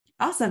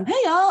Awesome. Hey,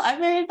 y'all. I'm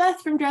Mary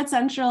Beth from Dread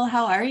Central.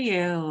 How are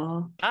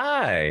you?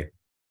 Hi.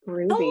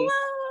 Groovy.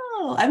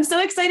 Hello. I'm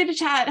so excited to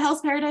chat.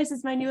 Hell's Paradise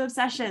is my new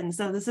obsession.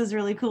 So this is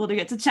really cool to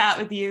get to chat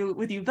with you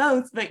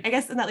both. But I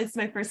guess and that leads to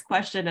my first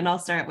question. And I'll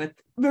start with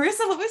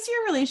Marissa. What was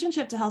your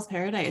relationship to Hell's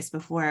Paradise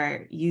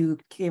before you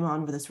came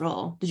on with this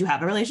role? Did you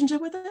have a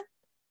relationship with it?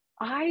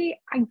 I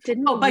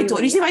didn't Oh, my door. Did you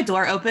really. see my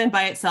door open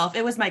by itself?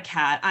 It was my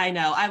cat. I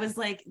know. I was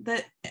like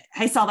that.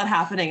 I saw that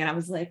happening and I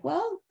was like,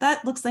 well,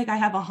 that looks like I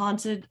have a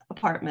haunted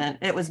apartment.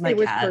 It was my It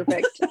was cat.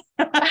 perfect.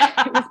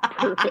 It was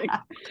perfect.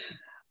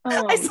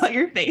 I saw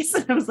your face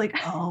and I was like,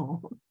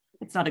 oh,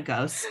 it's not a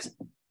ghost.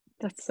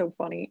 That's so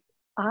funny.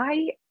 I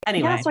yeah,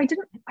 Anyway. so I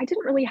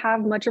didn't really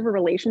have much of a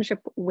relationship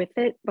with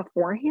it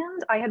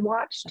beforehand. I had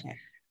watched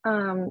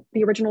Okay.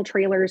 the original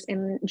trailers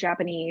in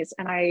Japanese,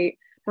 and I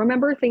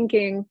remember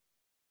thinking,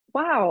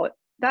 wow,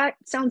 that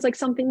sounds like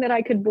something that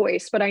I could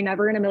voice, but I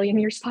never in a million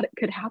years thought it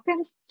could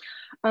happen.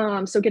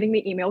 So getting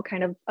the email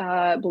kind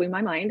of blew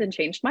my mind and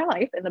changed my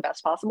life in the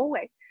best possible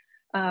way.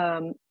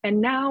 And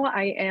now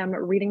I am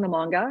reading the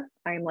manga.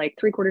 I'm like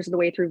three-quarters of the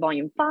way through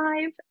volume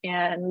 5,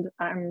 and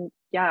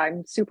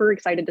I'm super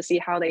excited to see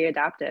how they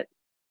adapt it.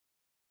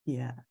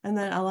 Yeah. And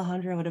then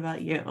Alejandro, what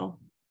about you?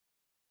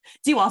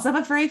 Do you also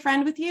have a furry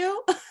friend with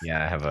you?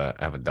 Yeah, I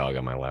have a dog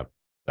on my lap.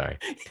 Sorry.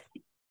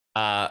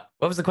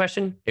 What was the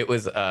question? It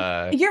was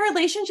Your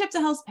relationship to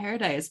Hell's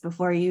Paradise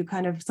before you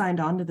kind of signed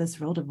on to this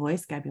role to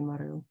voice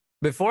Gabimaru.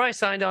 before I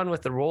signed on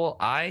with the role,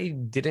 I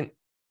didn't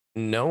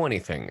know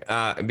anything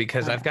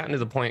because I've Okay. gotten to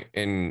the point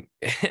in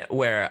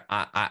where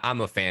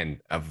I'm a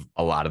fan of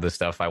a lot of the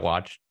stuff I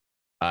watch.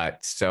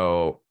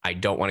 So I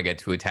don't want to get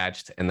too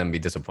attached and then be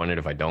disappointed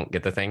if I don't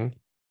get the thing.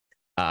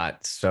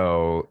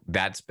 So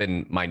that's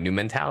been my new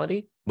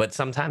mentality. But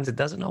sometimes it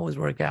doesn't always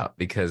work out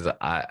because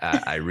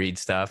I read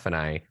stuff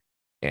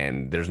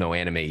and there's no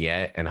anime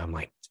yet, and I'm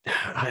like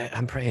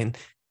I'm praying.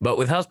 But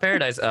with House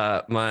Paradise,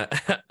 our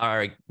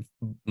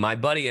my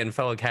buddy and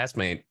fellow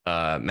castmate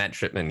Matt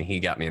Shipman, he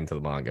got me into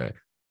the manga.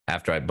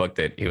 After I booked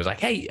it, he was like,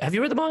 "Hey, have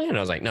you read the manga?" And I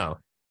was like, "No."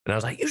 And I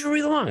was like, "You should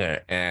read the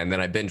manga." And then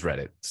I binge read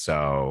it.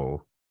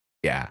 So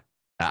yeah,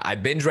 I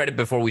binge read it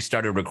before we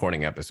started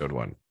recording episode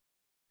 1.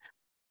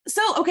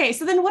 So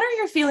then what are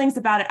your feelings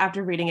about it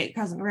after reading it?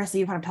 Because Marissa,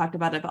 you kind of talked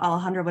about it, but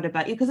Alejandro, what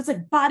about you? Because it's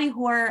like body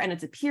horror and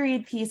it's a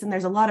period piece, and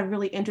there's a lot of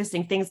really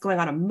interesting things going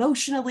on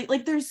emotionally.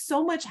 Like there's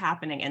so much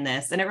happening in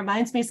this. And it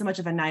reminds me so much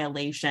of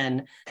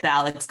Annihilation, the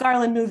Alex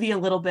Garland movie, a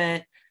little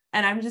bit.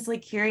 And I'm just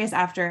like curious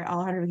after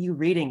Alejandro, you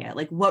reading it,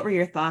 like what were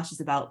your thoughts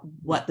just about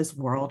what this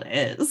world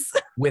is?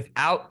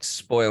 Without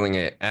spoiling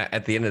it,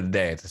 at the end of the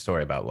day, it's a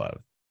story about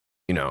love,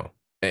 you know,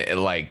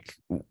 like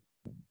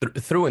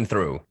through and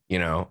through, you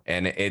know,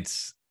 and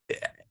it's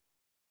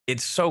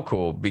so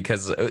cool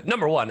because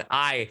number one,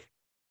 I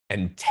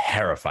am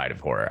terrified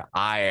of horror.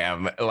 I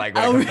am like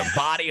when it Oh, comes to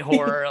body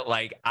horror,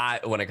 like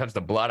when it comes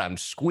to blood, I'm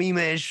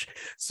squeamish.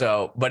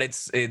 So, but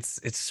it's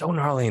so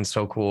gnarly and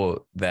so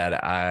cool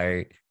that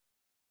I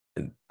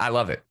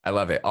love it. I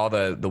love it. All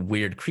the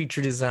weird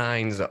creature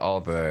designs,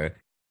 all the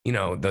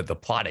the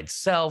plot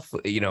itself,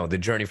 the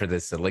journey for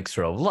this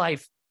elixir of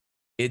life.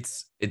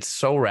 It's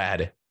so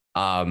rad.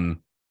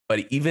 But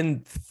even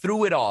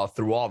through it all,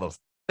 through all the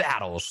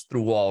battles,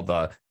 through all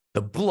the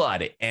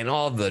blood and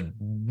all the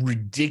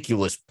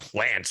ridiculous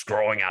plants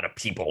growing out of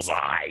people's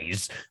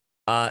eyes,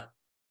 uh,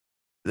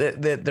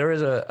 there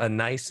is a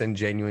nice and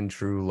genuine,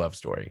 true love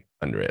story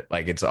under it.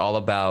 Like it's all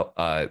about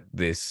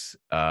this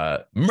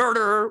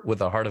murderer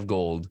with a heart of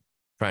gold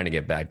trying to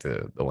get back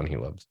to the one he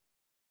loves.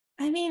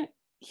 I mean,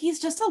 he's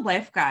just a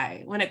wife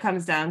guy when it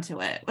comes down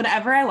to it.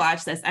 Whenever I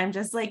watch this, I'm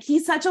just like,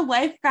 he's such a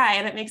wife guy,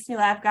 and it makes me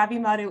laugh. Gabi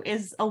Maru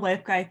is a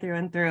wife guy through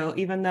and through,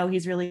 even though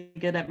he's really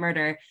good at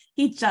murder.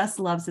 He just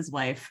loves his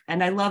wife,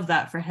 and I love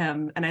that for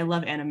him. And I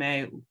love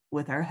anime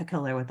with our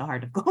killer with the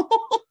heart of gold.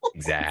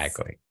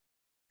 Exactly.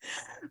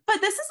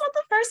 But this is not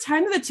the first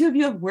time that the two of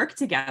you have worked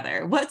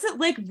together. What's it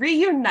like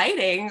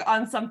reuniting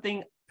on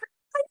something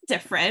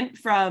different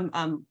from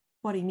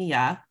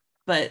Horimiya?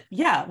 But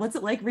yeah, what's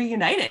it like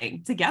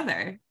reuniting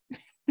together?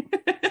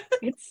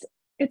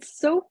 It's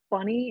so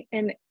funny.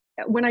 And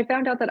when I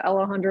found out that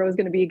Alejandro was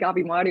going to be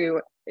Gabi Maru,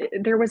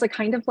 there was a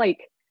kind of like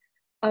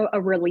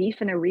a relief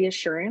and a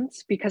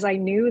reassurance because I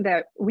knew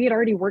that we had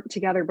already worked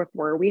together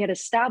before. We had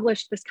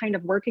established this kind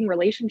of working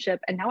relationship,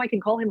 and now I can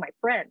call him my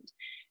friend.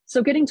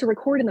 So getting to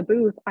record in the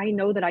booth, I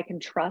know that I can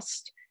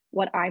trust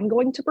what I'm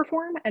going to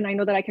perform, and I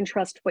know that I can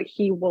trust what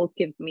he will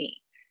give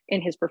me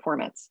in his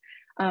performance.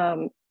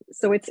 Um,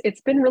 so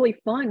it's been really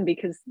fun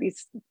because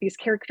these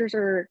characters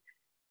are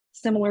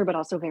similar but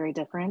also very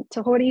different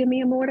to Hori and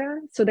Miyamura.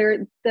 So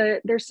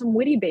there's some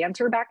witty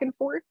banter back and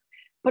forth,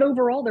 but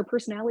overall their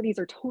personalities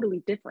are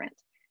totally different.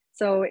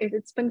 So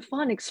it's been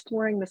fun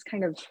exploring this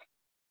kind of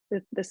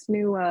this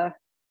new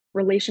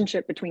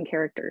relationship between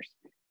characters.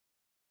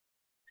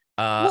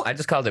 Well, I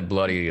just called it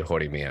Bloody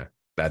Horimiya.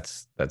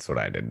 That's what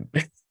I did.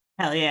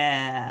 hell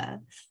yeah.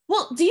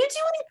 Well, do you do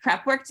any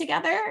prep work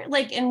together?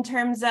 Like in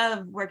terms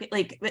of work,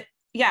 like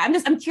yeah,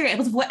 I'm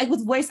curious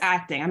with voice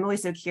acting. I'm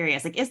always so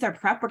curious. Like, is there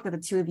prep work that the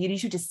two of you,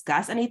 did you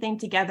discuss anything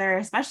together?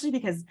 Especially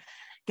because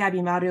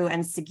Gabimaru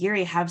and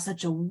Sagiri have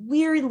such a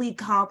weirdly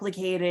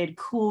complicated,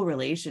 cool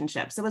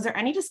relationship. So was there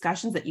any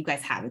discussions that you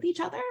guys had with each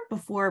other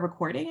before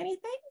recording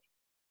anything?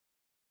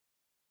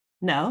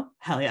 No?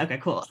 Hell yeah. Okay,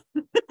 cool.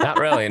 Not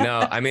really.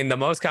 No. I mean, the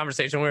most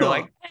conversation we were Cool.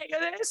 like, hey, you're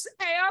this.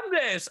 Hey, I'm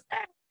this.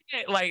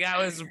 Hey. Like, that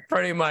was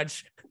pretty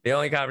much the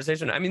only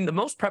conversation. I mean, the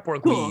most prep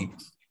work Cool.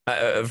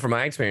 from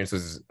my experience,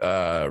 was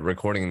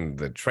recording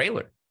the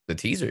trailer, the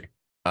teaser,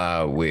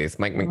 with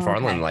Mike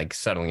McFarlane, Okay. like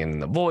settling in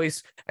the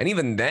voice. And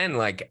even then,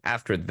 like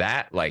after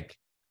that, like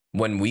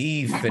when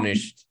we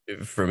finished,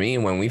 for me,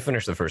 when we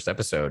finished the first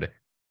episode,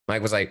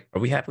 Mike was like,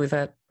 are we happy with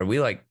that? Are we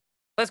like,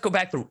 let's go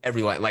back through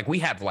every line. Like we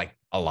have like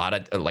a lot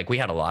of, like we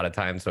had a lot of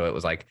time. So it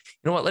was like,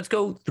 you know what, let's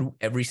go through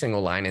every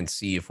single line and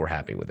see if we're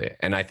happy with it.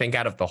 And I think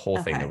out of the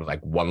whole thing, Okay. there was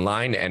like one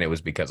line, and it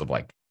was because of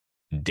like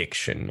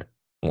diction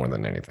more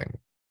than anything.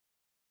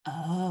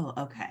 Oh,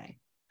 okay.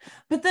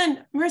 But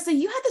then, Marisa,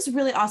 you had this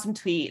really awesome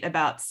tweet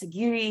about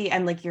Sagiri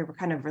and like your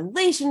kind of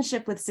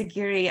relationship with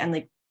Sagiri and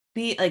like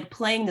be like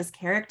playing this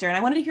character. And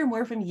I wanted to hear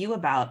more from you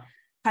about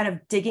kind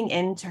of digging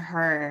into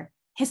her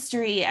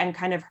history and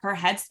kind of her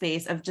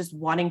headspace of just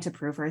wanting to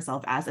prove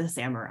herself as a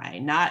samurai,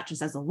 not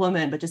just as a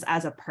woman, but just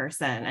as a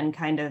person, and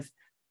kind of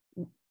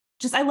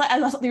just I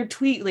love your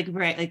tweet like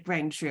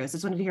rang true. So I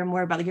just wanted to hear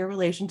more about like, your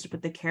relationship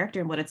with the character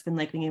and what it's been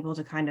like being able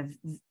to kind of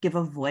give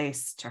a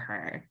voice to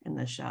her in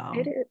the show.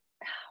 It is,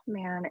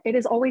 man, it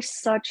is always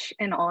such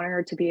an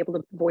honor to be able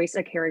to voice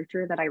a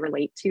character that I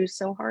relate to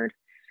so hard.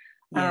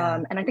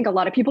 Yeah. And I think a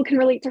lot of people can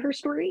relate to her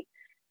story.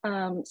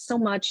 So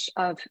much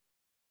of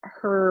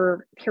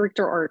her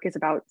character arc is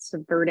about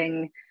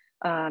subverting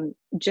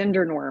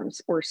gender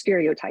norms or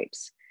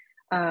stereotypes.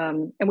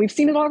 And we've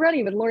seen it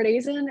already with Lord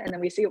Aizen, and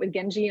then we see it with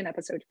Genji in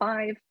episode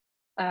 5.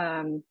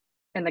 And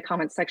the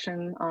comment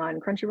section on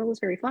Crunchyroll is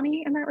very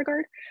funny in that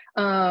regard.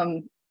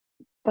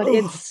 But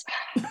it's,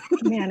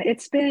 man,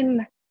 it's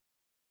been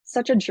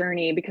such a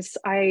journey, because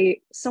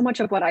so much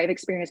of what I've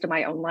experienced in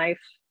my own life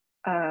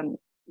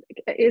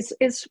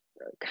is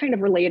kind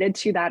of related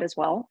to that as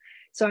well.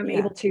 So I'm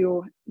able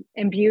to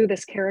imbue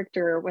this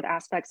character with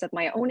aspects of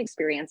my own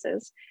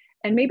experiences,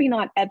 and maybe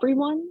not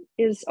everyone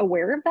is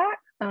aware of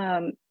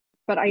that.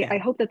 But I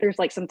hope that there's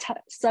like some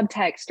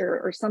subtext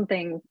or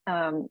something.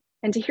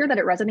 And to hear that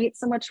it resonates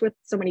so much with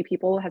so many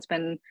people has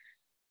been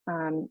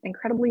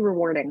incredibly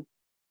rewarding.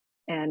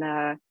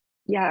 And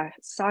yeah,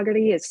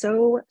 Sagari is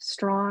so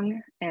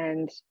strong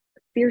and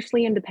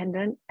fiercely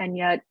independent, and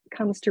yet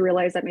comes to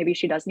realize that maybe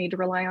she does need to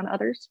rely on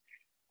others.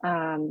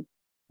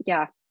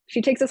 Yeah,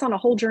 she takes us on a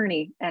whole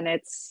journey, and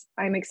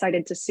I'm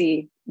excited to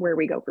see where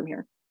we go from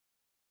here.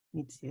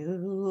 Me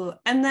too.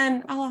 And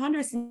then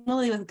Alejandro,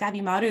 similarly with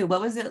Gabimaru,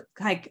 what was it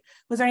like?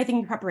 Was there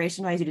anything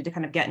preparation wise you did to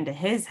kind of get into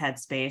his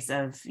headspace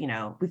of, you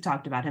know, we've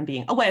talked about him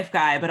being a wife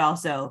guy, but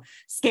also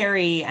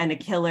scary and a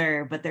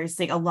killer, but there's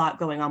like a lot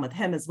going on with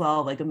him as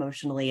well, like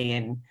emotionally.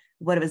 And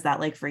what was that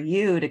like for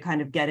you to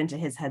kind of get into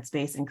his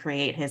headspace and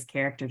create his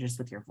character just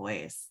with your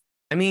voice?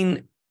 I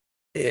mean,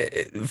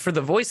 for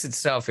the voice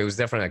itself, it was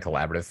definitely a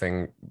collaborative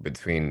thing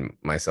between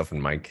myself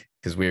and Mike,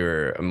 because we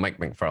were Mike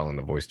McFarlane,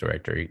 the voice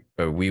director.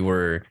 We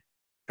were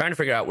trying to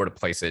figure out where to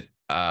place it.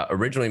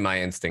 Originally, my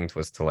instinct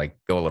was to like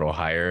go a little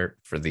higher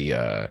for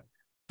the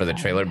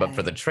trailer, but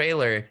for the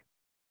trailer,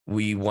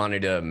 we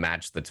wanted to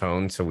match the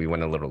tone, so we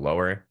went a little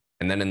lower.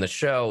 And then in the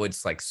show,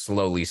 it's like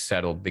slowly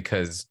settled,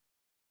 because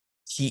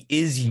he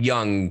is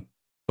young,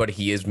 but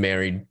he is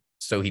married,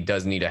 so he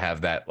does need to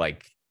have that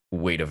like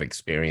weight of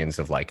experience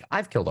of like,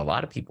 I've killed a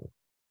lot of people.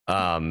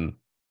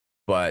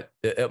 But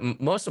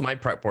most of my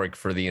prep work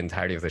for the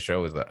entirety of the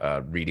show is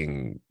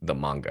reading the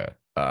manga,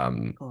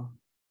 Cool.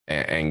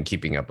 and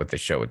keeping up with the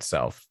show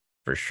itself,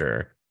 for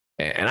sure.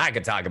 And I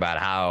could talk about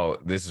how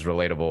this is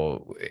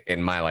relatable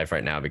in my life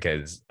right now,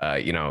 because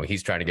you know,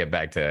 he's trying to get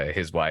back to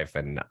his wife,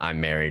 and I'm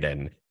married,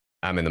 and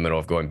I'm in the middle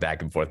of going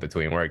back and forth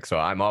between work, so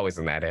I'm always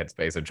in that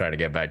headspace of trying to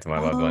get back to my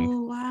loved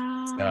one. Wow.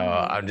 So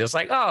I'm just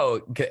like,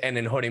 oh, and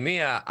in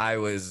Horimiya, I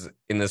was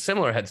in a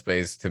similar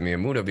headspace to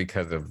Miyamoto,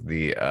 because of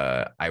the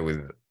I was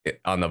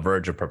on the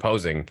verge of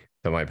proposing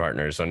to my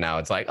partner. So now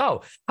it's like,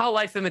 oh, how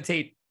life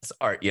imitates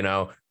art, you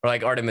know, or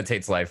like art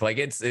imitates life. Like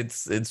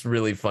it's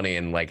really funny,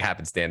 and like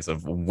happenstance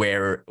of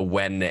where,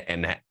 when,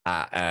 and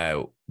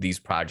these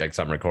projects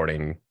I'm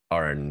recording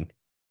are in,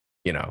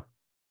 you know.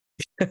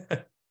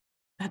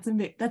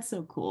 That's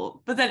so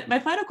cool. But then my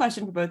final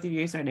question for both of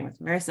you, starting with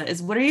Marisa,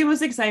 is what are you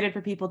most excited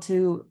for people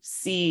to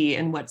see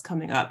and what's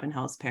coming up in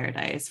Hell's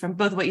Paradise, from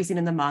both what you've seen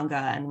in the manga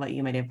and what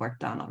you might have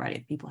worked on already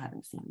if people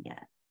haven't seen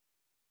yet?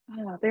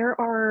 There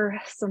are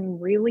some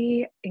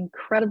really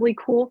incredibly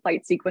cool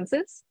fight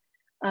sequences.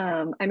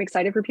 I'm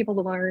excited for people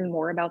to learn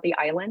more about the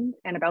island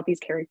and about these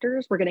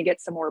characters. We're going to get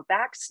some more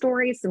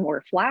backstories, some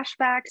more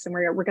flashbacks, and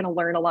we're going to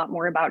learn a lot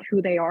more about who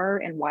they are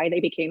and why they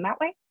became that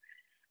way.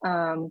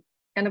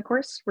 And of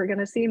course, we're going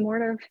to see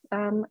more of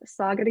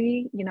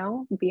Sagari, you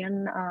know,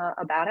 being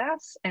a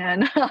badass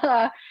and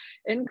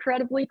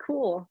incredibly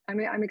cool. I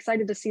mean, I'm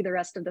excited to see the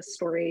rest of this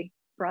story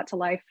brought to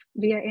life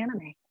via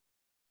anime.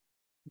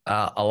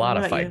 A What lot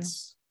of about you?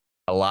 fights,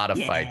 a lot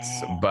of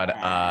fights, but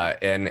Yeah.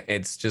 and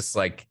it's just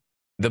like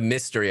the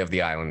mystery of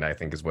the island, I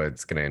think, is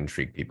what's going to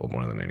intrigue people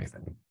more than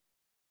anything.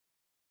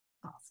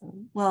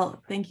 Awesome.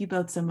 Well, thank you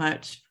both so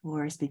much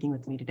for speaking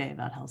with me today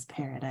about Hell's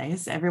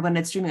Paradise. Everyone,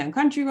 it's streaming on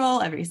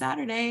Crunchyroll every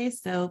Saturday,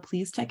 so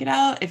please check it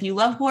out. If you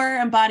love horror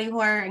and body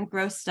horror and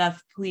gross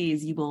stuff,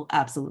 please, you will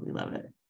absolutely love it.